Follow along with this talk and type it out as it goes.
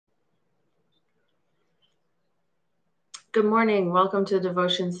Good morning. Welcome to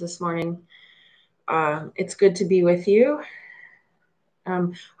devotions this morning. It's good to be with you.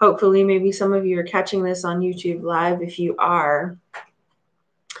 Hopefully, maybe some of you are catching this on YouTube Live. If you are,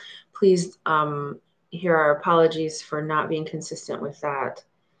 please hear our apologies for not being consistent with that.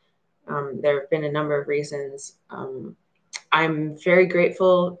 There have been a number of reasons. I'm very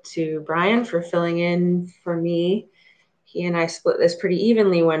grateful to Brian for filling in for me. He and I split this pretty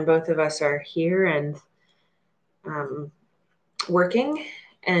evenly when both of us are here and working,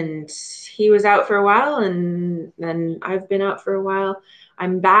 and he was out for a while, and then I've been out for a while.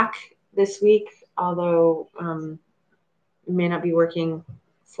 I'm back this week, although may not be working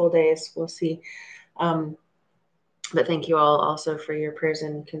full days. We'll see. But thank you all also for your prayers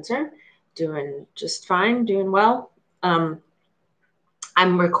and concern. Doing just fine, doing well. I'm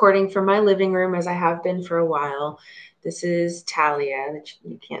recording from my living room, as I have been for a while. This is Talia.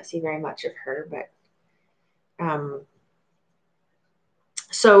 You can't see very much of her, but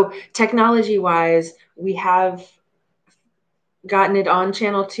so technology-wise, we have gotten it on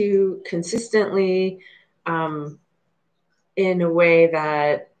Channel 2 consistently in a way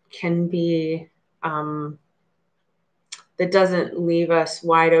that can be, that doesn't leave us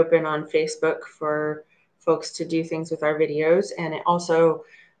wide open on Facebook for folks to do things with our videos. And it also,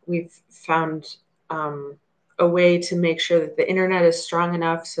 we've found a way to make sure that the internet is strong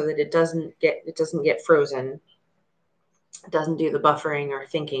enough so that it doesn't get frozen. It doesn't do the buffering or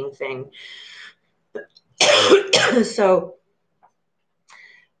thinking thing. So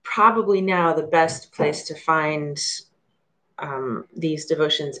probably now the best place to find these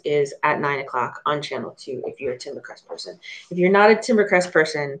devotions is at 9 o'clock on Channel 2 if you're a Timbercrest person. If you're not a Timbercrest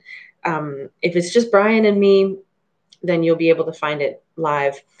person, if it's just Brian and me, then you'll be able to find it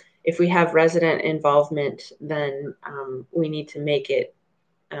live. If we have resident involvement, then we need to make it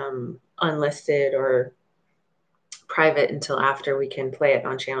unlisted or private until after we can play it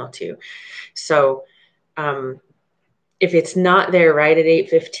on Channel 2. So if it's not there right at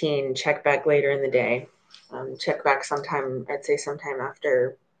 8:15, check back later in the day. Check back sometime, I'd say sometime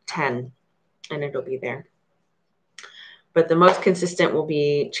after 10, and it'll be there. But the most consistent will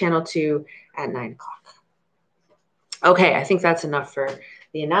be Channel 2 at 9 o'clock. Okay, I think that's enough for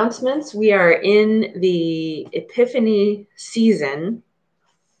the announcements. We are in the Epiphany season,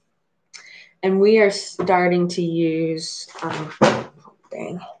 and we are starting to use,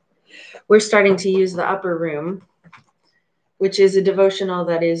 we're starting to use the Upper Room, which is a devotional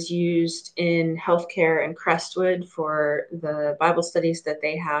that is used in Healthcare and Crestwood for the Bible studies that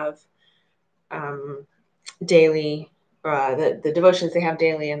they have daily, the devotions they have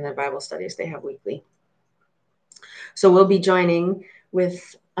daily and the Bible studies they have weekly. So we'll be joining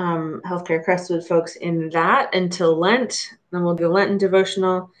with Healthcare Crestwood folks in that until Lent. Then we'll do a Lenten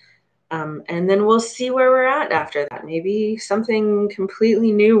devotional, and then we'll see where we're at after that. Maybe something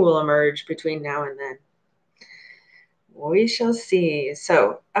completely new will emerge between now and then. We shall see.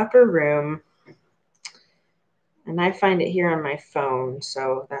 So Upper Room, and I find it here on my phone,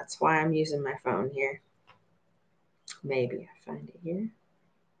 so that's why I'm using my phone here. Maybe I find it here.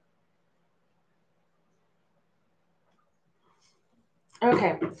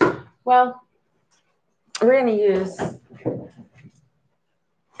 Okay, well, we're going to use,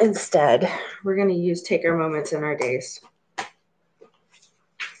 instead, we're going to use Take Our Moments in Our Days.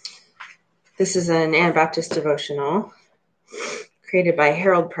 This is an Anabaptist devotional created by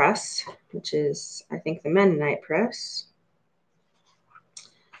Herald Press, which is, I think, the Mennonite press.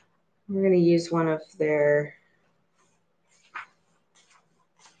 We're going to use one of their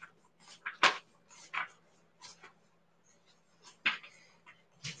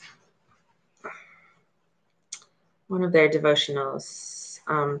devotionals.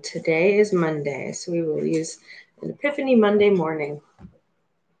 Today is Monday, so we will use an Epiphany Monday morning.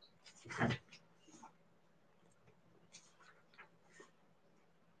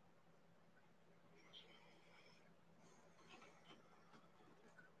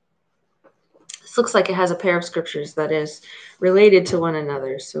 This looks like it has a pair of scriptures that is related to one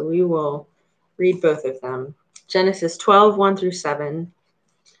another, so we will read both of them. Genesis 12, 1 through 7.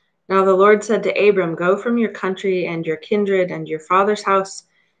 Now the Lord said to Abram, "Go from your country and your kindred and your father's house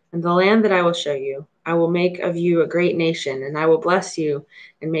and the land that I will show you. I will make of you a great nation, and I will bless you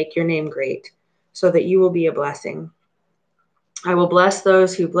and make your name great, so that you will be a blessing. I will bless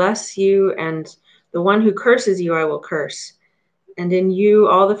those who bless you, and the one who curses you I will curse. And in you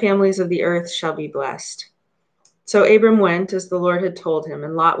all the families of the earth shall be blessed." So Abram went as the Lord had told him,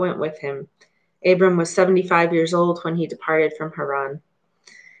 and Lot went with him. Abram was 75 years old when he departed from Haran.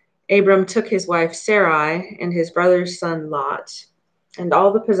 Abram took his wife Sarai and his brother's son Lot, and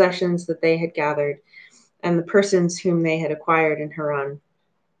all the possessions that they had gathered, and the persons whom they had acquired in Haran.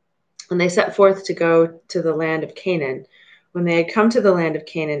 And they set forth to go to the land of Canaan. When they had come to the land of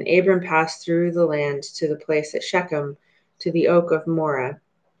Canaan, Abram passed through the land to the place at Shechem, to the oak of Moreh.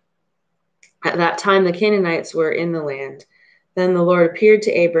 At that time the Canaanites were in the land. Then the Lord appeared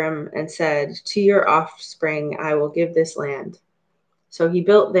to Abram and said, "To your offspring I will give this land." So he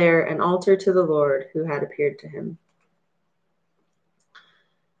built there an altar to the Lord who had appeared to him.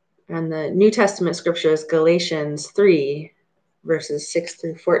 And the New Testament scripture is Galatians 3, verses 6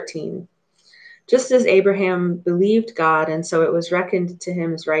 through 14. Just as Abraham believed God, and so it was reckoned to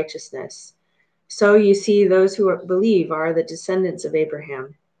him as righteousness. So you see, those who believe are the descendants of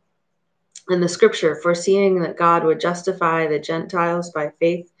Abraham. And the scripture, foreseeing that God would justify the Gentiles by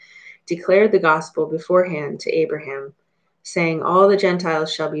faith, declared the gospel beforehand to Abraham, saying, "All the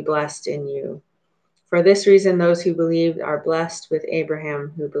Gentiles shall be blessed in you." For this reason, those who believed are blessed with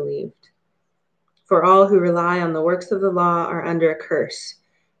Abraham who believed. For all who rely on the works of the law are under a curse.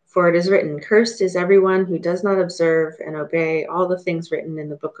 For it is written, "Cursed is everyone who does not observe and obey all the things written in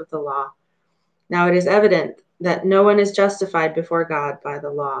the book of the law." Now it is evident that no one is justified before God by the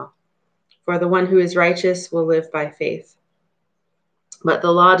law. For the one who is righteous will live by faith. But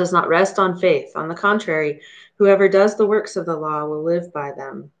the law does not rest on faith. On the contrary, whoever does the works of the law will live by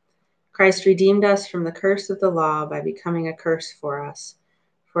them. Christ redeemed us from the curse of the law by becoming a curse for us.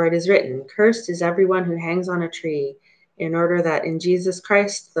 For it is written, "Cursed is everyone who hangs on a tree," in order that in Jesus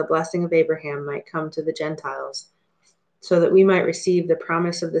Christ the blessing of Abraham might come to the Gentiles, so that we might receive the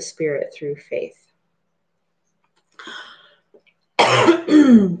promise of the Spirit through faith.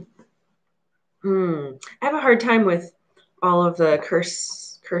 I have a hard time with all of the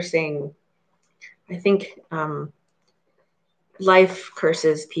cursing. I think life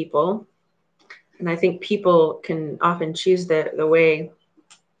curses people, and I think people can often choose the way,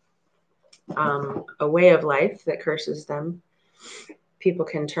 a way of life that curses them. People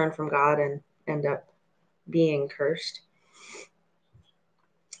can turn from God and end up being cursed.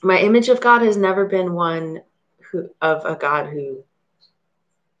 My image of God has never been one of a God who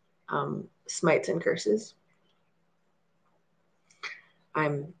smites and curses.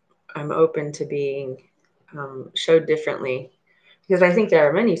 I'm open to being showed differently, because I think there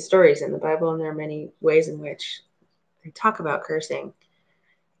are many stories in the Bible and there are many ways in which they talk about cursing.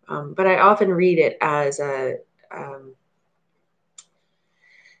 But I often read it as a,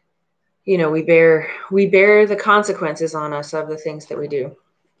 we bear the consequences on us of the things that we do,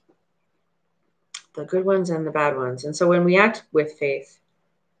 the good ones and the bad ones. And so when we act with faith,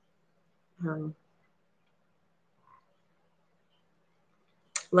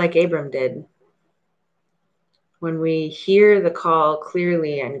 like Abram did, when we hear the call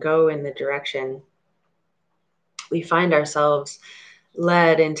clearly and go in the direction, we find ourselves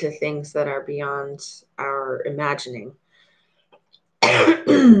led into things that are beyond our imagining.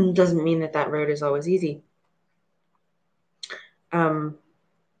 Doesn't mean that road is always easy.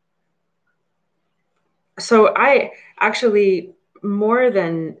 So I actually, more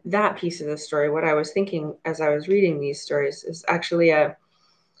than that piece of the story, what I was thinking as I was reading these stories is actually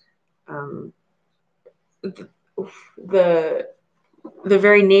the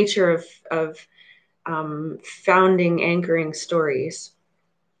very nature of founding, anchoring stories.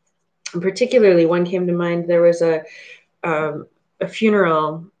 And particularly, one came to mind. There was a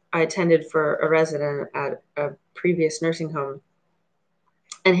funeral I attended for a resident at a previous nursing home,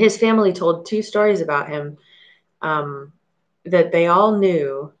 and his family told two stories about him that they all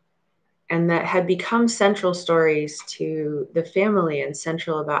knew and that had become central stories to the family and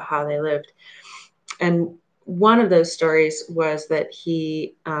central about how they lived. And one of those stories was that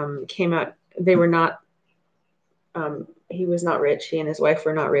he came out, they were not, he was not rich. He and his wife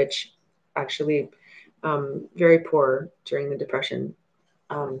were not rich, actually very poor during the Depression.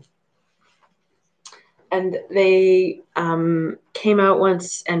 And they came out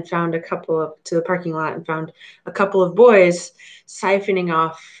once and found to the parking lot and found a couple of boys siphoning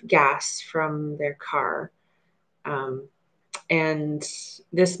off gas from their car. And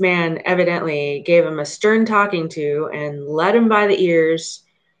this man evidently gave him a stern talking to and led him by the ears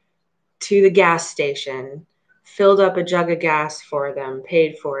to the gas station, filled up a jug of gas for them,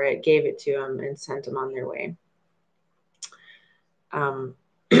 paid for it, gave it to them, and sent them on their way.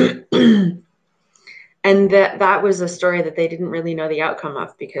 And that was a story that they didn't really know the outcome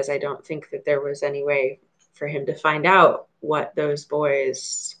of, because I don't think that there was any way for him to find out what those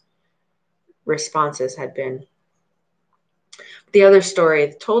boys' responses had been. The other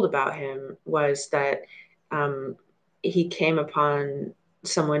story told about him was that he came upon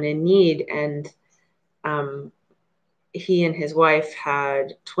someone in need, and he and his wife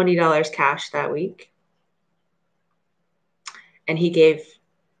had $20 cash that week, And he gave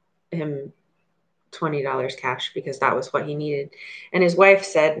him $20 cash because that was what he needed. And his wife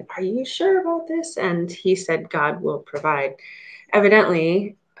said, "Are you sure about this?" And he said, "God will provide."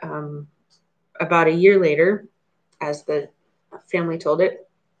 Evidently, about a year later, as the family told it,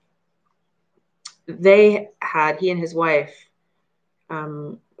 he and his wife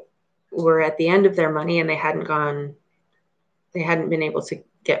were at the end of their money, and they hadn't been able to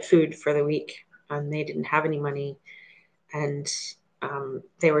get food for the week, and they didn't have any money. And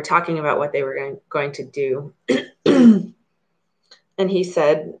they were talking about what they were going to do. And he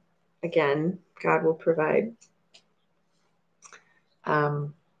said, again, God will provide.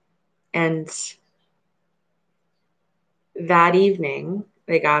 And that evening,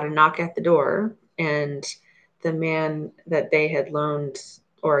 they got a knock at the door, and the man that they had loaned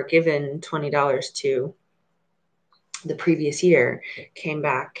or given $20 to the previous year came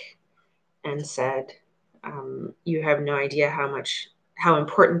back and said, "You have no idea how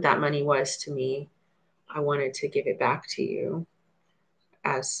important that money was to me. I wanted to give it back to you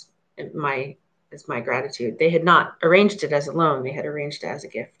as my gratitude." They had not arranged it as a loan; they had arranged it as a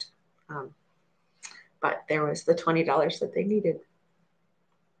gift. But there was the $20 that they needed.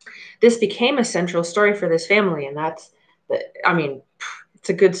 This became a central story for this family, and it's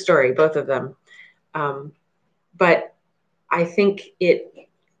a good story, both of them. But I think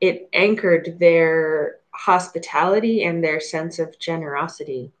it anchored their hospitality and their sense of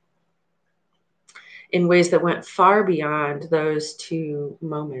generosity in ways that went far beyond those two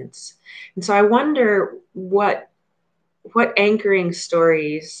moments. And so I wonder what anchoring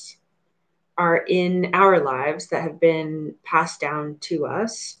stories are in our lives that have been passed down to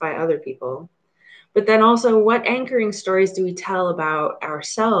us by other people. But then also, what anchoring stories do we tell about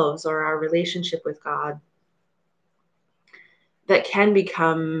ourselves or our relationship with God that can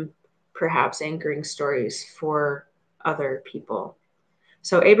become perhaps anchoring stories for other people?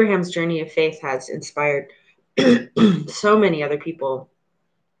 So Abraham's journey of faith has inspired so many other people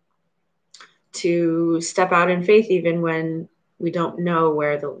to step out in faith even when we don't know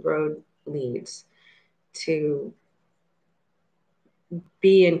where the road leads, to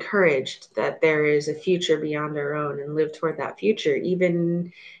be encouraged that there is a future beyond our own and live toward that future,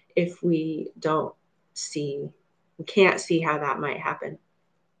 even if we can't see how that might happen.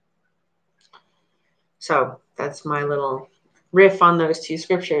 So that's my little riff on those two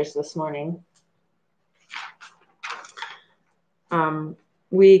scriptures this morning.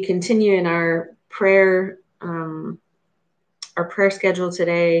 We continue in our prayer schedule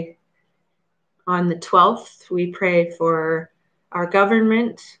today. On the 12th, we pray for our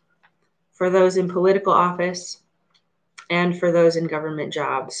government, for those in political office, and for those in government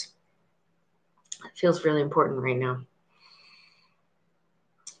jobs. It feels really important right now.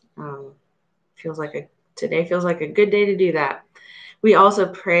 Today feels like a good day to do that. We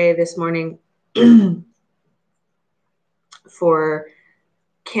also pray this morning for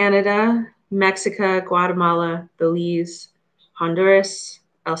Canada, Mexico, Guatemala, Belize, Honduras,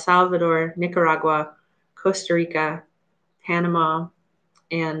 El Salvador, Nicaragua, Costa Rica, Panama,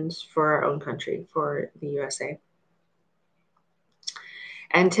 and for our own country, for the USA.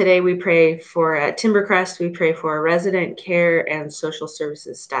 And today we pray for, at Timbercrest, we pray for resident care and social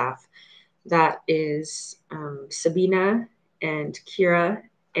services staff. That is Sabina and Kira,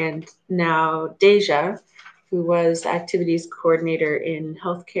 and now Deja, who was activities coordinator in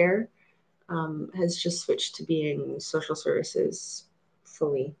healthcare, has just switched to being social services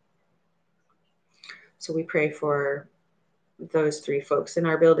fully. So we pray for those three folks in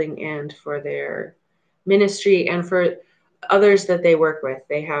our building and for their ministry and for others that they work with.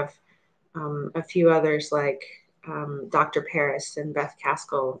 They have a few others like Dr. Paris and Beth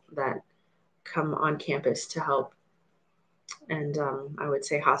Caskell that come on campus to help. And I would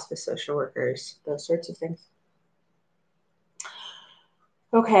say hospice social workers, those sorts of things.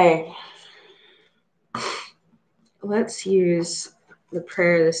 Okay. Let's use the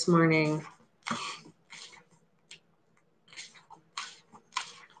prayer this morning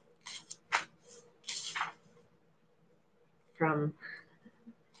I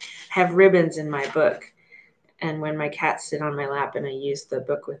have ribbons in my book. And when my cats sit on my lap and I use the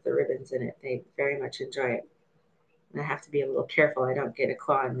book with the ribbons in it, they very much enjoy it. And I have to be a little careful I don't get a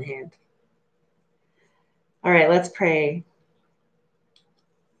claw in the hand. All right, let's pray.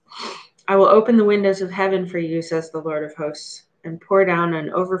 I will open the windows of heaven for you, says the Lord of hosts, and pour down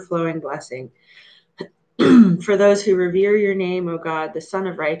an overflowing blessing. For those who revere your name, O God, the Sun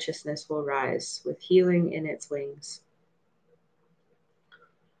of Righteousness will rise with healing in its wings.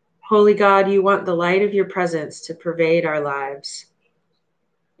 Holy God, you want the light of your presence to pervade our lives.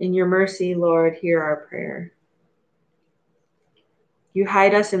 In your mercy, Lord, hear our prayer. You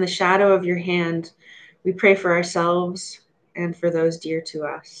hide us in the shadow of your hand. We pray for ourselves and for those dear to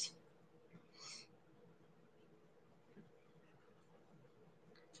us.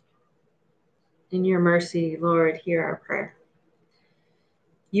 In your mercy, Lord, hear our prayer.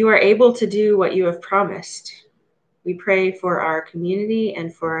 You are able to do what you have promised. We pray for our community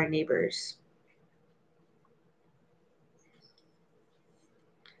and for our neighbors.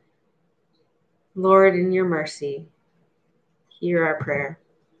 Lord, in your mercy, hear our prayer.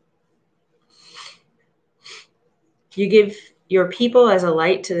 You give your people as a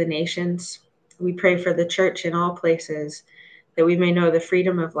light to the nations. We pray for the church in all places, that we may know the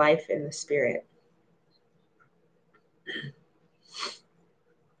freedom of life in the Spirit.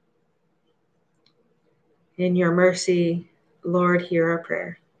 In your mercy, Lord, hear our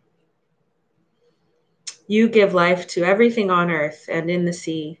prayer. You give life to everything on earth and in the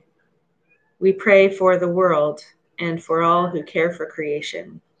sea. We pray for the world and for all who care for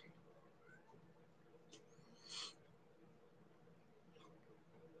creation.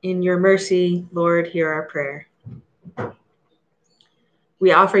 In your mercy, Lord, hear our prayer.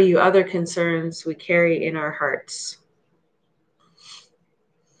 We offer you other concerns we carry in our hearts.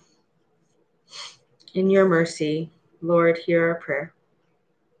 In your mercy, Lord, hear our prayer.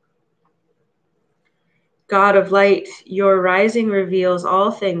 God of light, your rising reveals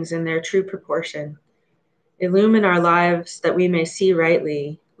all things in their true proportion. Illumine our lives that we may see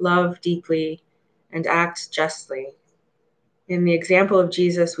rightly, love deeply, and act justly. In the example of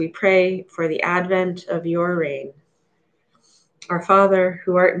Jesus, we pray for the advent of your reign. Our Father,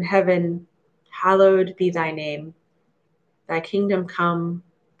 who art in heaven, hallowed be thy name. Thy kingdom come,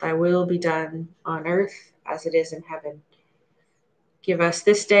 thy will be done on earth as it is in heaven. Give us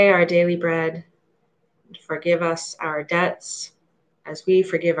this day our daily bread, and forgive us our debts as we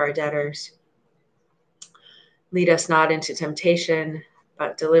forgive our debtors. Lead us not into temptation,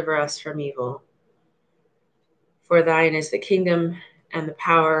 but deliver us from evil. For thine is the kingdom and the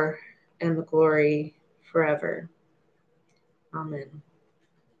power and the glory forever. Amen.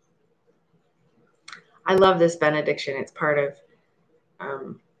 I love this benediction. It's part of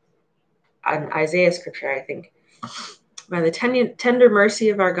an Isaiah scripture, I think. By the tender mercy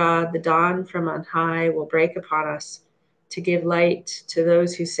of our God, the dawn from on high will break upon us to give light to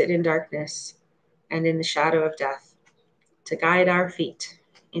those who sit in darkness and in the shadow of death, to guide our feet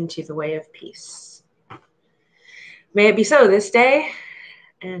into the way of peace. May it be so this day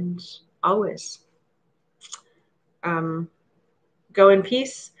and always. Go in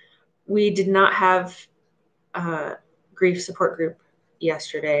peace. We did not have a grief support group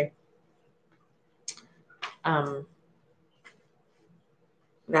yesterday.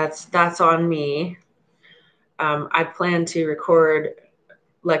 That's on me. I plan to record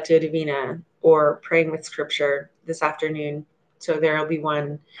Lectio Divina or Praying with Scripture this afternoon. So there will be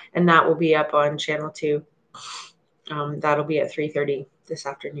one, and that will be up on channel 2. That'll be at 3:30 this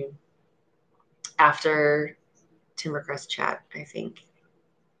afternoon after Timbercrest chat, I think.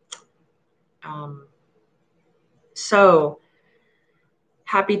 So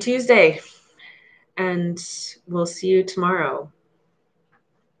happy Tuesday, and we'll see you tomorrow.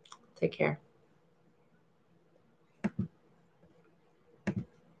 Take care.